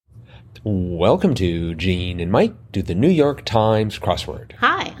Welcome to Gene and Mike do the New York Times crossword.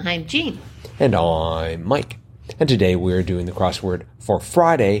 Hi, I'm Jean. And I'm Mike. And today we're doing the crossword for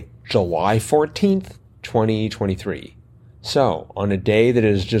Friday, July 14th, 2023. So, on a day that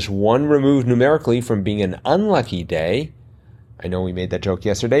is just one removed numerically from being an unlucky day, I know we made that joke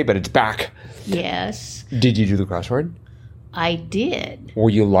yesterday, but it's back. Yes. Did you do the crossword? I did. Were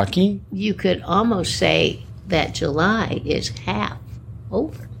you lucky? You could almost say that July is half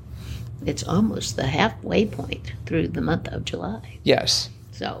over. It's almost the halfway point through the month of July. Yes.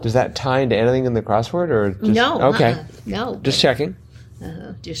 So does that tie into anything in the crossword, or just, no? Okay. No. Just checking.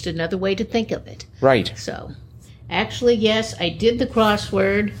 Just another way to think of it. Right. So, actually, yes, I did the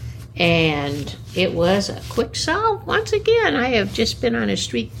crossword, and it was a quick solve. Once again, I have just been on a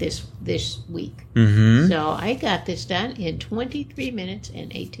streak this week. Mm-hmm. So I got this done in 23 minutes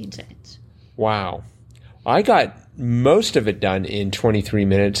and 18 seconds. Wow. I got most of it done in 23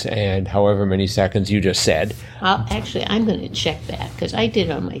 minutes and however many seconds you just said. Actually, I'm going to check that because I did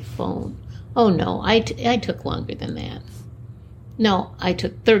it on my phone. Oh, no, I took longer than that. No, I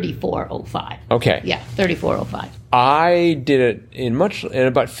took 34:05. Okay. Yeah, 34:05. I did it in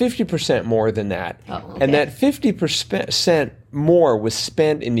about 50% more than that. Oh, okay. And that 50% more was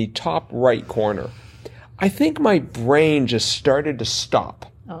spent in the top right corner. I think my brain just started to stop.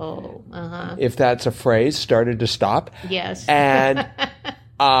 Oh, If that's a phrase, started to stop. Yes. And,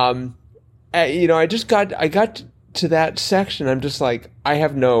 I got to that section. I'm just like, I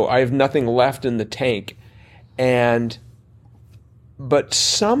have nothing left in the tank. But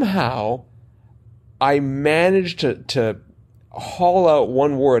somehow I managed to haul out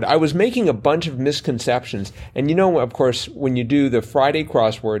one word. I was making a bunch of misconceptions. And of course, when you do the Friday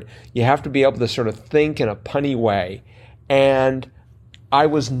crossword, you have to be able to sort of think in a punny way. And I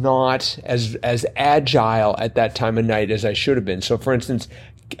was not as agile at that time of night as I should have been. So, for instance,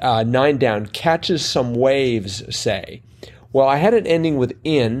 9 down, catches some waves, say. Well, I had it ending with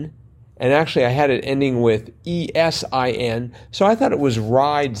in, and actually I had it ending with ESIN, so I thought it was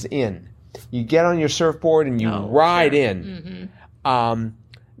rides in. You get on your surfboard and you ride in. Mm-hmm.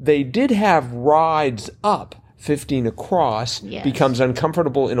 They did have rides up. 15 across, yes. Becomes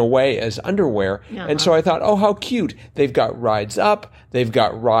uncomfortable in a way as underwear. Uh-huh. And so I thought, oh, how cute. They've got rides up. They've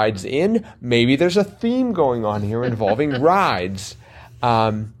got rides in. Maybe there's a theme going on here involving rides.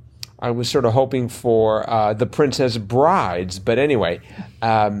 I was sort of hoping for the Princess Brides. But anyway,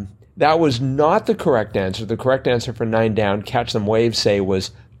 that was not the correct answer. The correct answer for 9 down, catch some waves, say,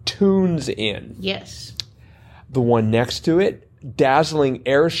 was tunes in. Yes. The one next to it, dazzling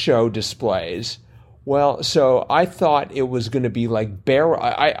air show displays. Well, so I thought it was going to be like barrel.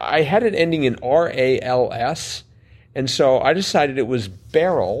 I had it ending in RALS, and so I decided it was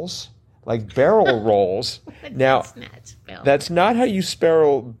barrels, like barrel rolls. Now, that's not how you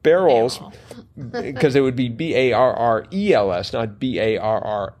spell barrels, because it would be BARRELS, not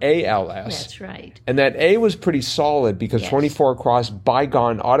BARRALS. That's right. And that A was pretty solid because yes. 24 across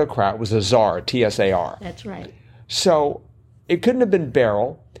bygone autocrat was a czar, TSAR. That's right. So it couldn't have been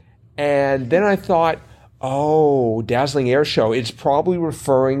barrel. And then I thought, oh, dazzling air show. It's probably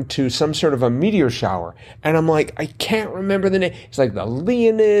referring to some sort of a meteor shower. And I'm like, I can't remember the name. It's like the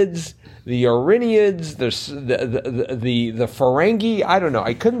Leonids, the Orinids, the Ferengi. I don't know.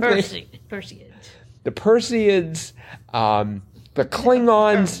 I couldn't think. Perseids. The Perseids, the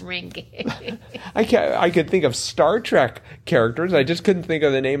Klingons. I could think of Star Trek characters. I just couldn't think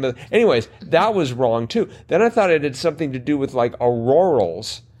of the name of. Anyways, that was wrong too. Then I thought it had something to do with like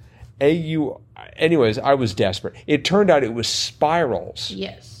aurorals. Anyways, I was desperate. It turned out it was spirals.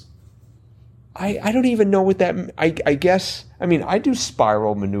 Yes. I don't even know what that. I guess. I mean, I do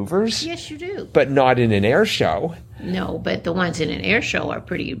spiral maneuvers. Yes, you do. But not in an air show. No, but the ones in an air show are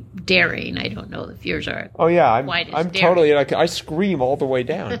pretty daring. I don't know if yours are. Oh yeah, I'm daring. totally. I scream all the way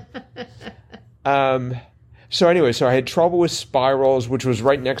down. So anyway, so I had trouble with spirals, which was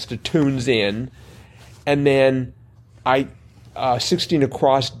right next to tunes in, and then 16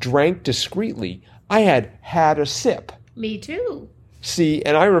 across, drank discreetly. I had a sip. Me too. See,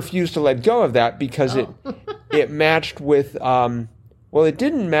 and I refused to let go of that because it matched with, it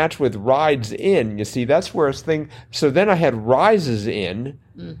didn't match with rides in. You see, that's where it's thing. So then I had rises in,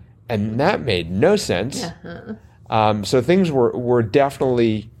 and that made no sense. Uh-huh. So things were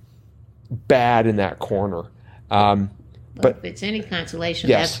definitely bad in that corner. But if it's any consolation,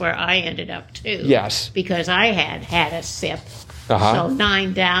 yes. That's where I ended up too. Yes. Because I had a sip. Uh-huh. So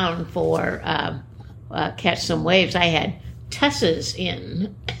 9 down for catch some waves. I had tusses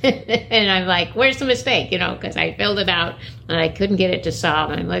in. And I'm like, where's the mistake? Because I filled it out and I couldn't get it to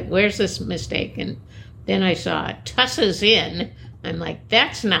solve. And I'm like, where's this mistake? And then I saw tusses in I'm like,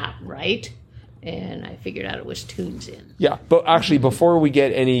 that's not right. And I figured out it was tunes in. Yeah, but actually, before we get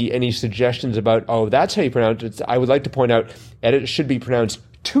any suggestions about, that's how you pronounce it, I would like to point out that it should be pronounced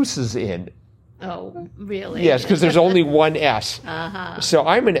 "tooses in." Oh, really? Yes, because there's only one S. Uh-huh. So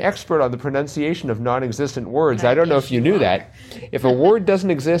I'm an expert on the pronunciation of non-existent words. I don't know if you knew that. If a word doesn't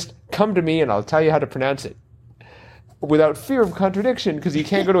exist, come to me and I'll tell you how to pronounce it. Without fear of contradiction, because you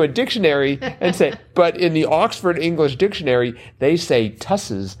can't go to a dictionary and say, but in the Oxford English Dictionary, they say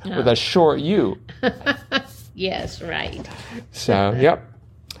tusses with a short U. Yes, right. So, yep.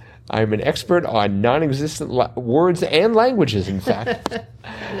 I'm an expert on non-existent words and languages, in fact.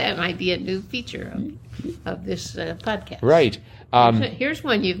 That might be a new feature of this podcast. Right. Here's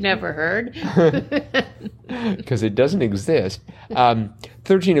one you've never heard. Because it doesn't exist.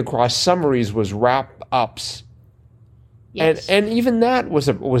 13 across summaries was wrap-ups. Yes. And even that was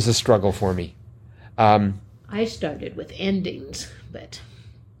a struggle for me. I started with endings, but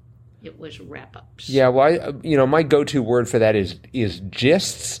it was wrap-ups. Yeah, well, my go-to word for that is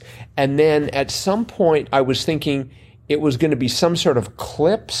gists. And then at some point, I was thinking it was going to be some sort of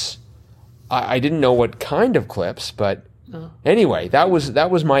clips. I didn't know what kind of clips, but anyway, that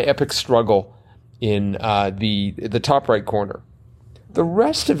was my epic struggle in the top right corner. The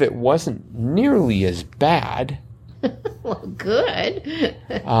rest of it wasn't nearly as bad. Well, good.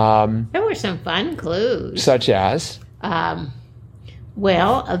 There were some fun clues. Such as?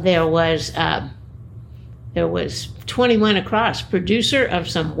 Well, there was 21 across, producer of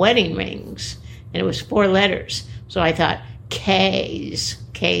some wedding rings, and it was 4 letters. So I thought K's,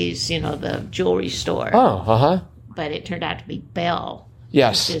 the jewelry store. Oh, uh-huh. But it turned out to be Bell.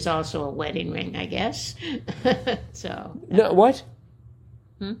 Yes. Which is also a wedding ring, I guess. So. No, what?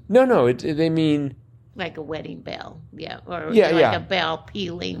 No, they mean... Like a wedding bell, yeah. Or a bell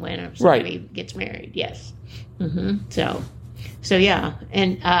pealing when somebody gets married, yes. Mm-hmm. So yeah.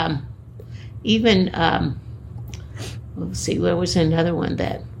 And even, let's see, there was another one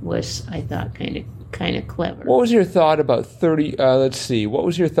that was, I thought, kind of clever. What was your thought about 30, what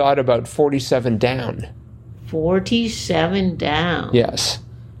was your thought about 47 down? 47 down? Yes.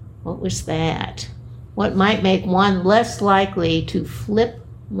 What was that? What might make one less likely to flip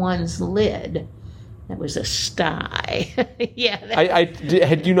one's lid? That was a sty. Yeah.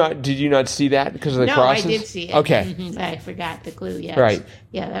 Did you not see that because of the crosses? No, I did see it. Okay. Mm-hmm. I forgot the clue. Yes. Right.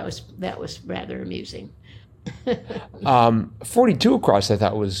 Yeah, that was rather amusing. 42 across I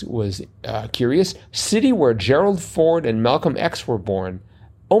thought was curious. City where Gerald Ford and Malcolm X were born,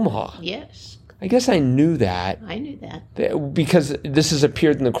 Omaha. Yes. I guess I knew that. I knew that. Because this has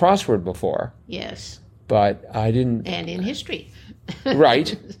appeared in the crossword before. Yes. But I didn't. And in history.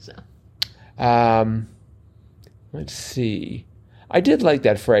 Right. So. Let's see. I did like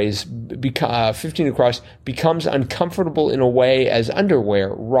that phrase, 15 across, becomes uncomfortable in a way as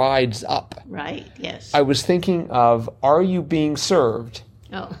underwear rides up. Right, yes. I was thinking of, are you being served?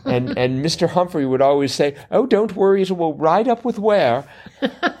 Oh. and Mr. Humphrey would always say, oh, don't worry, it will ride up with wear.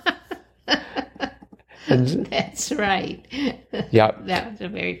 That's right. Yeah. That was a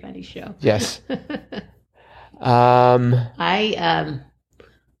very funny show. Yes.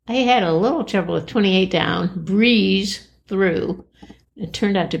 I had a little trouble with 28 down, breeze through. It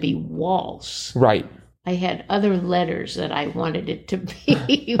turned out to be waltz. Right. I had other letters that I wanted it to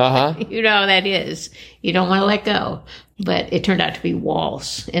be. Uh-huh. You know how that is. You don't want to let go. But it turned out to be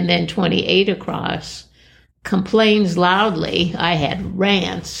waltz. And then 28 across, complains loudly. I had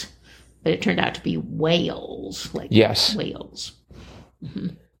rants, but it turned out to be wails. Like yes. Wails. Mm-hmm.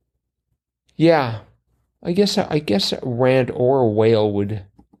 Yeah. I guess rant or wail would...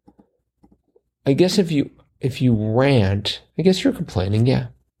 I guess if you rant, I guess you're complaining, yeah.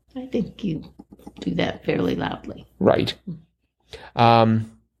 I think you do that fairly loudly. Right.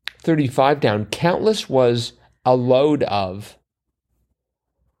 35 down. Countless was a load of.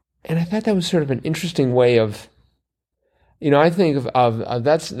 And I thought that was sort of an interesting way of, I think of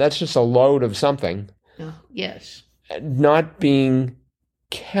that's just a load of something. Oh, yes. Not being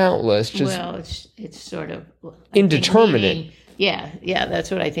countless, just... Well, it's sort of... indeterminate. Yeah, that's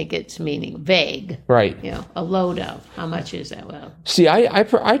what I think it's meaning. Vague. Right. A load of. How much is that? Well... See, I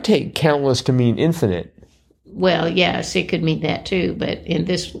take countless to mean infinite. Well, yes, it could mean that too, but in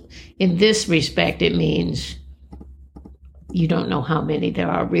this respect, it means you don't know how many there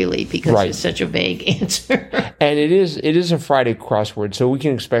are really because right. It's such a vague answer. And it is a Friday crossword, so we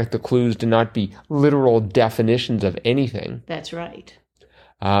can expect the clues to not be literal definitions of anything. That's right.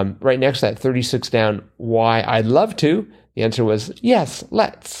 Right next to that, 36 down, why I'd love to. The answer was, yes,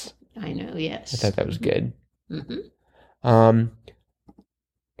 let's. I know, yes. I thought that was good. Mm-hmm.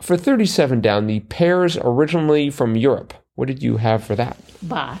 For 37 down, the pairs originally from Europe. What did you have for that?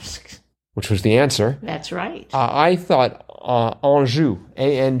 Basque. Which was the answer. That's right. I thought Anjou,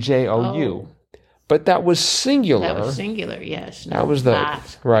 Anjou. Oh. But that was singular. That was singular, yes. No, that was the...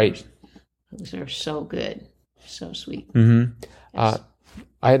 Basque. Right. Those are so good. So sweet. Mm-hmm. Yes.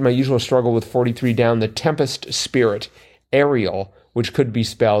 I had my usual struggle with 43 down. The Tempest Spirit, Ariel, which could be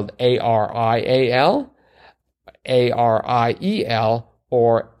spelled Arial, Ariel,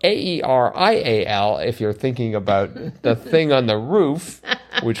 or Aerial if you're thinking about the thing on the roof,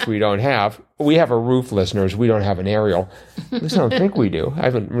 which we don't have. We have a roof, listeners. We don't have an aerial. At least I don't think we do. I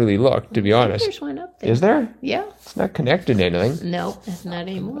haven't really looked, to be honest. There's one up there. Is there? Yeah. It's not connected to anything. No, that's not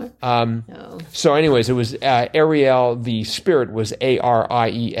anymore. No. So anyways, it was Ariel, the spirit was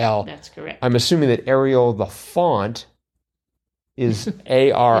Ariel. That's correct. I'm assuming that Arial, the font, is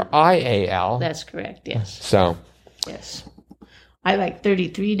Arial. That's correct, yes. So. Yes. I like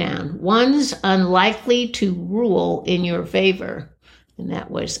 33 down. One's unlikely to rule in your favor. And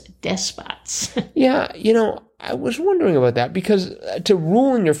that was despots. Yeah, I was wondering about that because to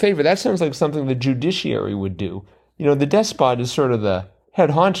rule in your favor, that sounds like something the judiciary would do. The despot is sort of the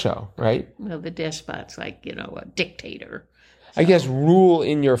head honcho, right? Well, the despot's like, a dictator. So. I guess rule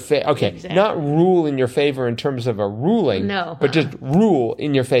in your favor. Okay, exactly. Not rule in your favor in terms of a ruling. No. But just rule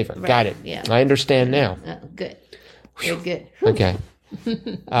in your favor. Right. Got it. Yeah. I understand now. Good. Good. Okay.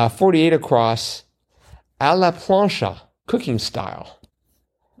 48 across, à la plancha, cooking style.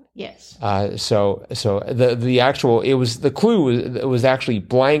 Yes. So the actual the clue was actually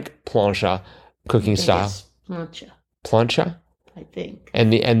blank plancha cooking style. Plancha. I think.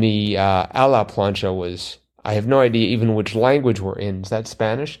 And the à la plancha was, I have no idea even which language we're in. Is that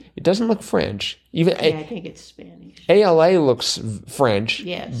Spanish? It doesn't look French. I think it's Spanish. ALA looks French.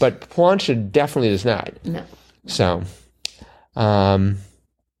 Yes. But plancha definitely does not. No. So,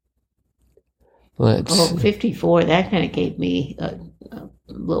 let's. 54. That kind of gave me a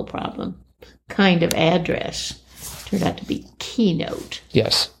little problem. Kind of address turned out to be keynote.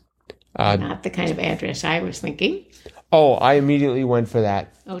 Yes. Not the kind of address I was thinking. Oh, I immediately went for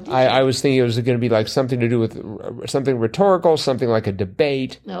that. Oh, did you? I was thinking it was going to be like something to do with something rhetorical, something like a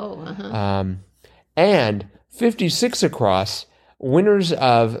debate. Oh, uh-huh. And 56 across, winners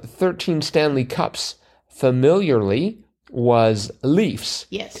of 13 Stanley Cups familiarly was Leafs.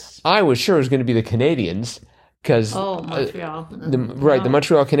 Yes. I was sure it was going to be the Canadians because Montreal. The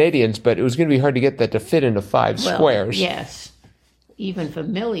Montreal Canadiens, but it was going to be hard to get that to fit into five squares. Yes, even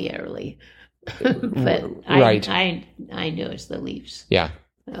familiarly. But right. I knew it's the Leafs. Yeah.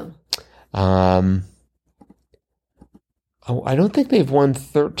 So. I don't think they've won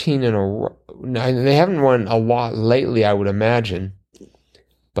 13 in a row. They haven't won a lot lately, I would imagine.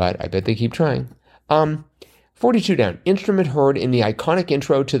 But I bet they keep trying. 42 down. Instrument heard in the iconic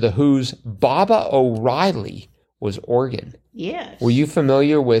intro to The Who's Baba O'Reilly was organ. Yes. Were you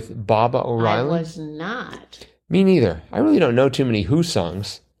familiar with Baba O'Reilly? I was not. Me neither. I really don't know too many Who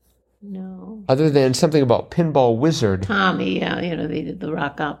songs. No. Other than something about Pinball Wizard. Tommy, they did the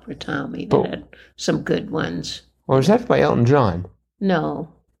rock opera Tommy. That had some good ones. Or was that by Elton John?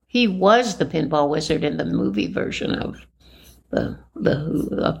 No. He was the Pinball Wizard in the movie version of the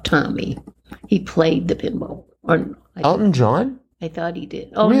Who of Tommy. He played the pinball. Elton John? I thought he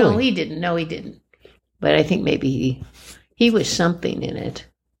did. Oh, really? No, he didn't. No, he didn't. But I think maybe he was something in it.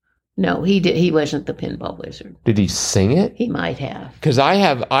 No, he did. He wasn't the Pinball Wizard. Did he sing it? He might have. Because I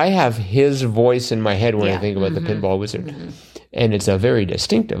have his voice in my head when I think about the Pinball Wizard, and it's a very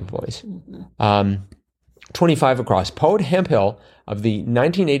distinctive voice. 25 across. Poet Hemphill of the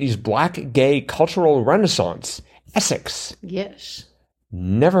 1980s Black Gay Cultural Renaissance, Essex. Yes.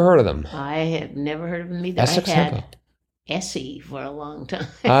 Never heard of them. I had never heard of them either. Essex I had Hemphill. Essie for a long time.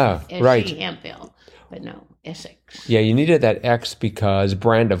 Oh, right. Hemphill, but no, Essex. Yeah, you needed that X because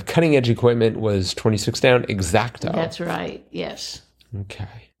brand of cutting edge equipment was 26 down, Exacto. That's right, yes.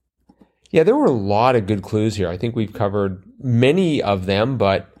 Okay. Yeah, there were a lot of good clues here. I think we've covered many of them,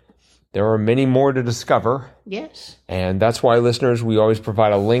 but there are many more to discover. Yes. And that's why, listeners, we always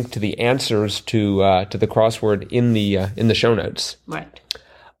provide a link to the answers to the crossword in the show notes. Right.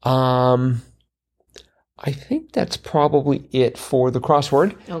 I think that's probably it for the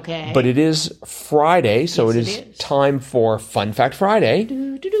crossword. Okay. But it is Friday, so it is time for Fun Fact Friday.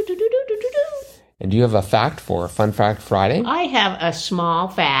 And do you have a fact for Fun Fact Friday? I have a small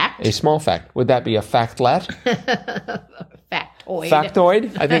fact. A small fact. Would that be a factlet? Factoid.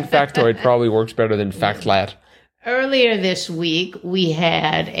 Factoid? I think factoid probably works better than factlet. Earlier this week, we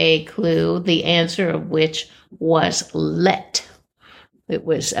had a clue, the answer of which was let. It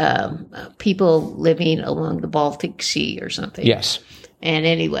was people living along the Baltic Sea or something. Yes. And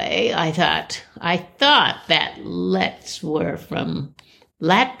anyway, I thought that Letts were from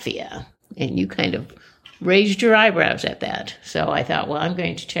Latvia, and you kind of raised your eyebrows at that. So I thought, well, I'm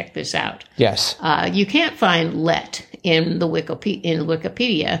going to check this out. Yes. You can't find Let in the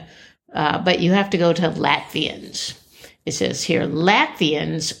Wikipedia, but you have to go to Latvians. It says here,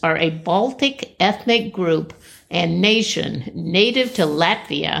 Latvians are a Baltic ethnic group and nation native to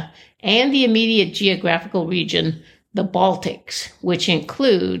Latvia and the immediate geographical region, the Baltics, which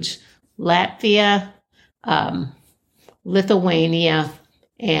includes Latvia, Lithuania,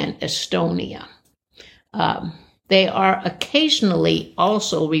 and Estonia. They are occasionally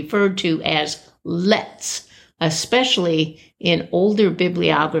also referred to as Letts, especially in older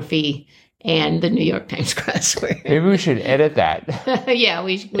bibliography and the New York Times crossword. Maybe we should edit that. Yeah,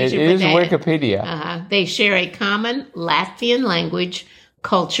 we should. It is Wikipedia. They share a common Latvian language,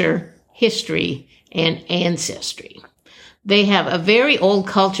 culture, history, and ancestry. They have a very old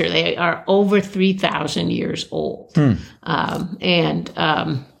culture. They are over 3,000 years old. Their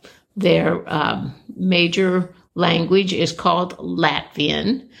major language is called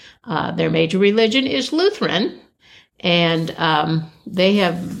Latvian. Their major religion is Lutheran. And they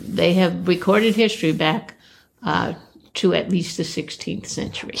have recorded history back to at least the 16th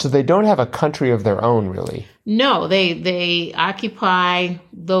century. So they don't have a country of their own, really. No, they occupy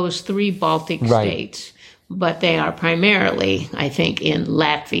those three Baltic states, but they are primarily, I think, in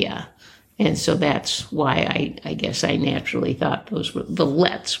Latvia. And so that's why I guess I naturally thought the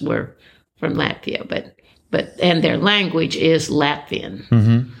Letts were from Latvia, but their language is Latvian.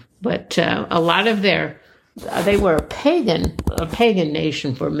 Mm-hmm. But a lot of they were a pagan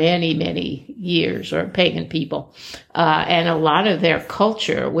nation for many, many years, or pagan people. And a lot of their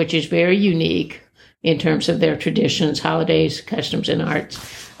culture, which is very unique in terms of their traditions, holidays, customs, and arts,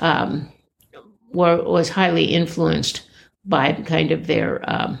 was highly influenced by kind of their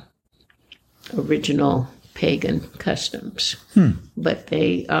original pagan customs. But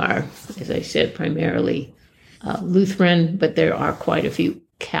they are, as I said, primarily Lutheran, but there are quite a few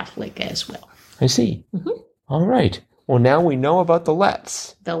Catholic as well. I see. Mm-hmm. All right. Well, now we know about the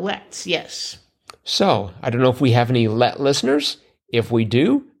Letts. The Letts, yes. So, I don't know if we have any Let listeners. If we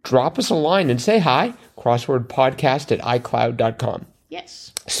do, drop us a line and say hi, crosswordpodcast@icloud.com.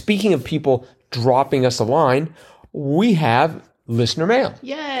 Yes. Speaking of people dropping us a line, we have listener mail.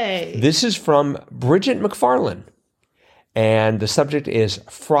 Yay. This is from Bridget McFarlane, and the subject is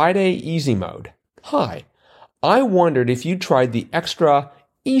Friday Easy Mode. Hi. I wondered if you tried the extra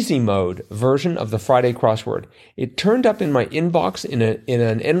easy mode version of the Friday crossword. It turned up in my inbox in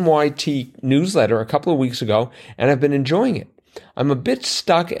an NYT newsletter a couple of weeks ago, and I've been enjoying it. I'm a bit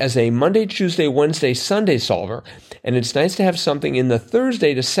stuck as a Monday, Tuesday, Wednesday, Sunday solver, and it's nice to have something in the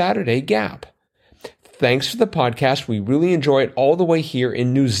Thursday to Saturday gap. Thanks for the podcast. We really enjoy it all the way here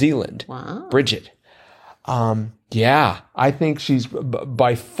in New Zealand. Wow. Bridget. Yeah, I think she's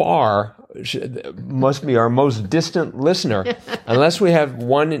by far must be our most distant listener, unless we have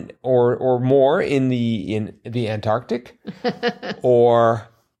one or more in the Antarctic, or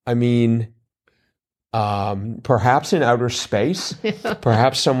perhaps in outer space.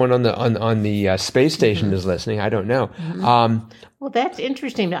 Perhaps someone on the space station is listening. I don't know. Mm-hmm. Well, that's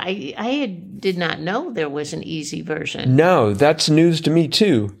interesting. I did not know there was an easy version. No, that's news to me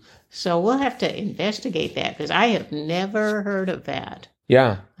too. So we'll have to investigate that, because I have never heard of that.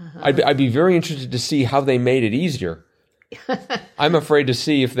 Yeah. I'd be very interested to see how they made it easier. I'm afraid to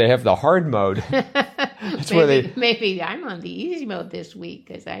see if they have the hard mode. Maybe I'm on the easy mode this week,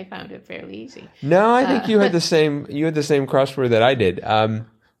 because I found it fairly easy. No, I think you had the same crossword that I did.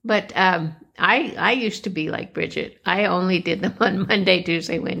 But I used to be like Bridget. I only did them on Monday,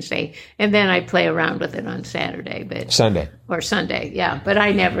 Tuesday, Wednesday, and then I play around with it on Saturday, Sunday, yeah. But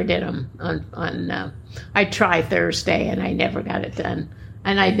I never did them on. I try Thursday, and I never got it done,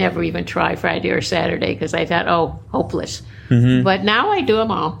 and I'd never even try Friday or Saturday, because I thought, hopeless. Mm-hmm. But now I do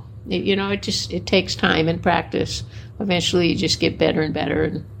them all. It takes time and practice. Eventually, you just get better and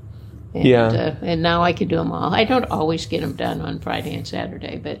better, and now I can do them all. I don't always get them done on Friday and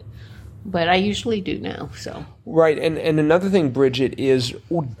Saturday, but I usually do now. So right, and another thing, Bridget, is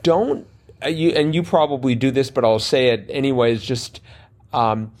you probably do this, but I'll say it anyways. Just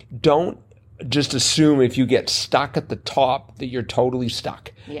don't just assume if you get stuck at the top that you're totally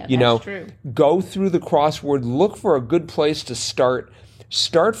stuck. Yeah, that's true. Go through the crossword, look for a good place to start.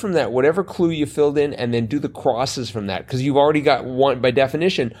 Start from that, whatever clue you filled in, and then do the crosses from that, because you've already got one, by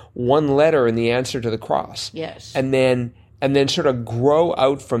definition, one letter in the answer to the cross. Yes. And then sort of grow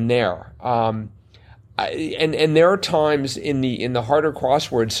out from there. And there are times in the harder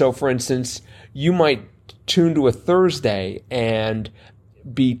crosswords. So, for instance, you might tune to a Thursday, and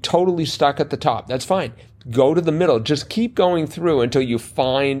be totally stuck at the top. That's fine. Go to the middle. Just keep going through until you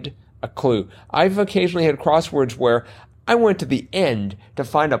find a clue. I've occasionally had crosswords where I went to the end to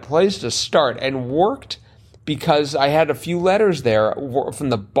find a place to start and worked because I had a few letters there from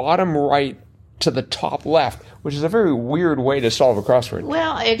the bottom right to the top left, which is a very weird way to solve a crossword.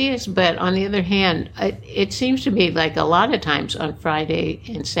 Well, it is, but on the other hand, it seems to me like a lot of times on Friday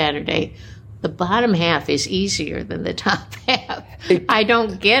and Saturday, the bottom half is easier than the top half. I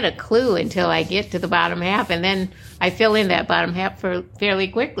don't get a clue until I get to the bottom half, and then I fill in that bottom half fairly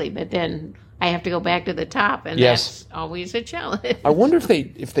quickly, but then I have to go back to the top, and that's always a challenge. I wonder if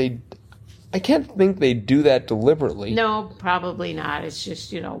they I can't think they do that deliberately. No, probably not. It's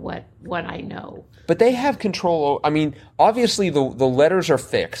just, what I know. But they have control. I mean, obviously the letters are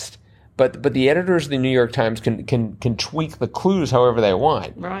fixed, but the editors of the New York Times can tweak the clues however they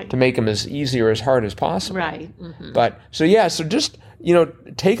want, right, to make them as easy or as hard as possible. Right. Mm-hmm. But so just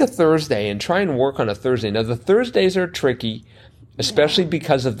take a Thursday and try and work on a Thursday. Now the Thursdays are tricky, especially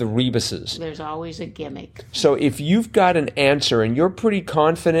because of the rebuses. There's always a gimmick. So if you've got an answer and you're pretty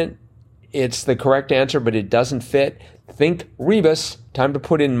confident it's the correct answer, but it doesn't fit, think rebus, time to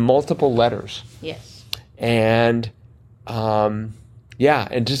put in multiple letters. Yes. And, and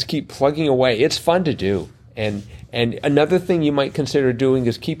just keep plugging away. It's fun to do. And another thing you might consider doing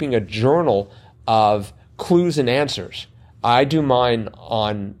is keeping a journal of clues and answers. I do mine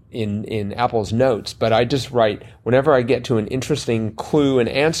in Apple's Notes, but I just write, whenever I get to an interesting clue and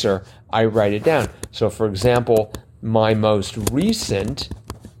answer, I write it down. So, for example, my most recent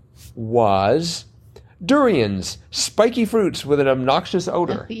was durians, spiky fruits with an obnoxious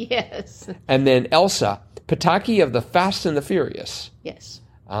odor. Yes. And then Elsa, Pataki of the Fast and the Furious. Yes.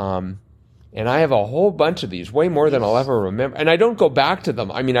 And I have a whole bunch of these, way more than I'll ever remember. And I don't go back to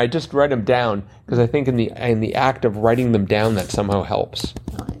them. I mean, I just write them down because I think in the act of writing them down, that somehow helps.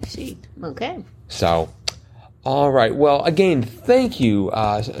 Oh, I see. Okay. So, all right. Well, again, thank you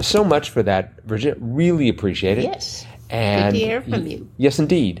so much for that, Bridget. Really appreciate it. Yes. And good to hear from you. Yes,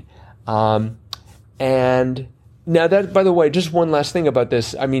 indeed. And now that, by the way, just one last thing about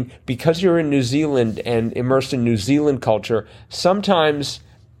this. I mean, because you're in New Zealand and immersed in New Zealand culture, sometimes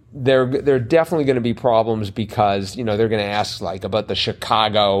there are definitely going to be problems because, they're going to ask like about the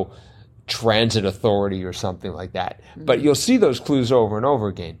Chicago Transit Authority or something like that. Mm-hmm. But you'll see those clues over and over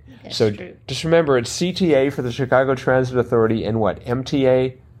again. That's so true. Just remember, it's CTA for the Chicago Transit Authority and what?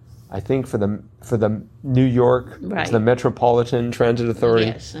 MTA, I think, for the New York, right, the Metropolitan Transit Authority.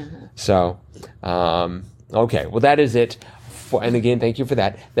 Yes. Uh-huh. So, okay. Well, that is it. And again, thank you for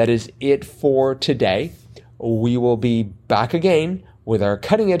that. That is it for today. We will be back again with our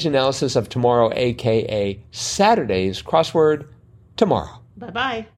cutting edge analysis of tomorrow, aka Saturday's crossword tomorrow. Bye-bye.